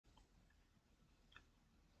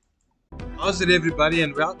How's it, everybody,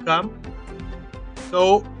 and welcome.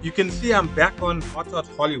 So you can see I'm back on Hot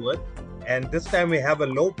Hollywood, and this time we have a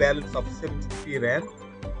low balance of 73 Rand.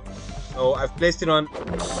 So I've placed it on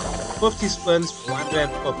 50 spins for 1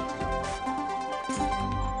 Rand 50.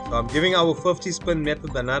 So I'm giving our 50 spin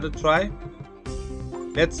method another try.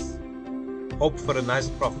 Let's hope for a nice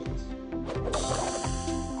profit.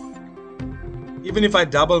 Even if I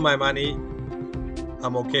double my money,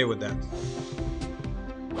 I'm okay with that.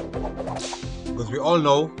 Because we all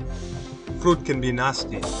know fruit can be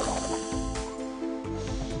nasty.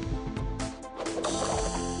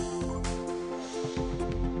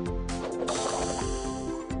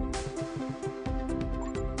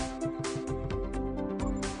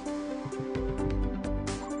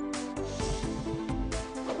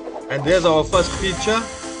 And there's our first feature.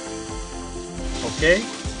 Okay.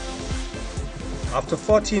 After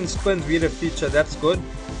 14 spins we hit a feature, that's good.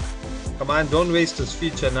 Come on, don't waste this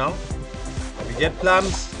feature now. We get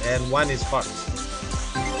plums and one is hot.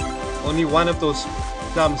 Only one of those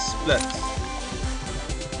plums splits.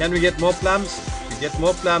 Can we get more plums? We get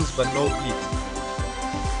more plums but no heat.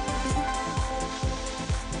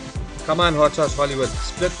 Come on, Hot Hollywood,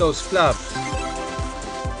 split those plums.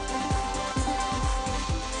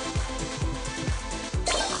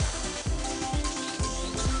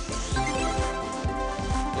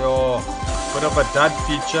 Yo, bit of a dud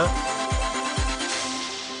feature.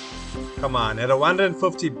 Come on, at a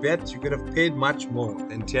 150 bet, you could have paid much more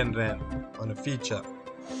than 10 Rand on a feature.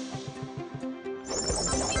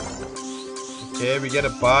 Okay, we get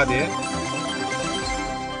a bar there.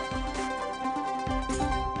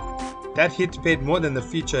 That hit paid more than the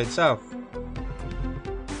feature itself.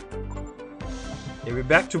 Okay, we're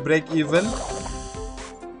back to break even.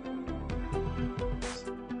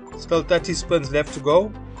 Still 30 spins left to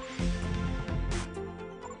go.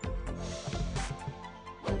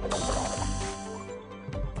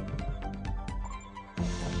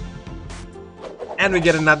 And we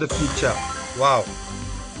get another feature. Wow.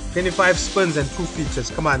 25 spins and 2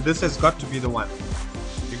 features. Come on, this has got to be the one.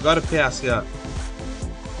 You gotta pay us here.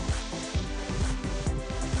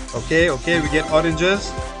 Okay, we get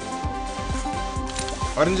oranges.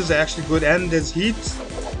 Oranges are actually good, and there's heat.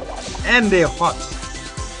 And they're hot.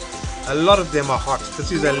 A lot of them are hot.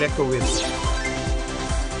 This is a lekker win.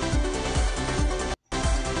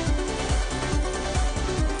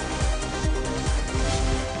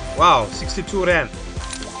 Wow, 62 Rand.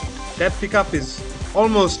 That pickup is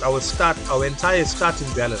almost our entire starting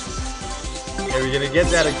balance. Okay, we're gonna get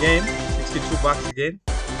that again. 62 bucks again.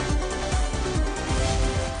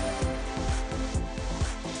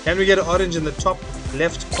 Can we get an orange in the top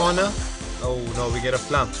left corner? Oh no, we get a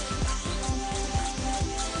plum.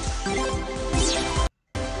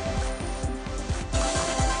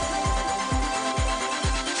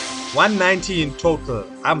 $190 in total.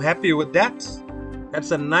 I'm happy with that.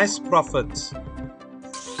 That's a nice profit.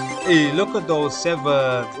 Hey, look at those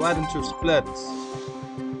sevens. Why didn't you split?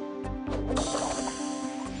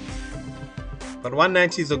 But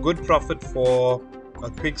 190 is a good profit for a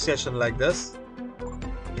quick session like this.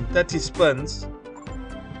 In 30 spins.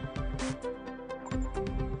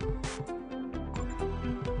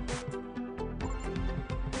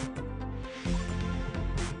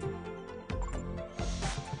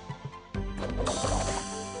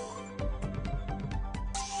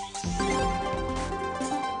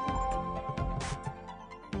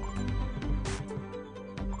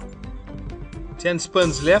 Ten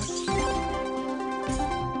spins left.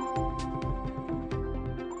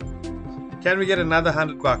 Can we get another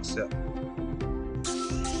 100 bucks here?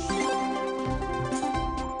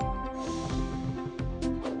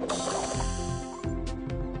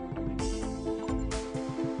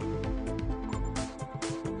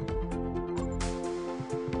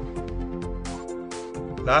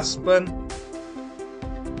 Last spin.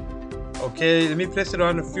 Okay, let me press it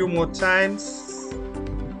on a few more times.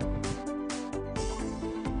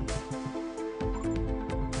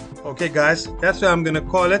 Okay guys, that's where I'm gonna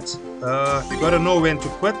call it. You gotta know when to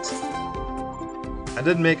quit. I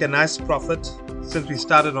did make a nice profit since we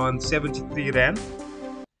started on 73 Rand.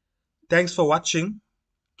 Thanks for watching.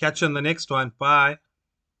 Catch you on the next one. Bye.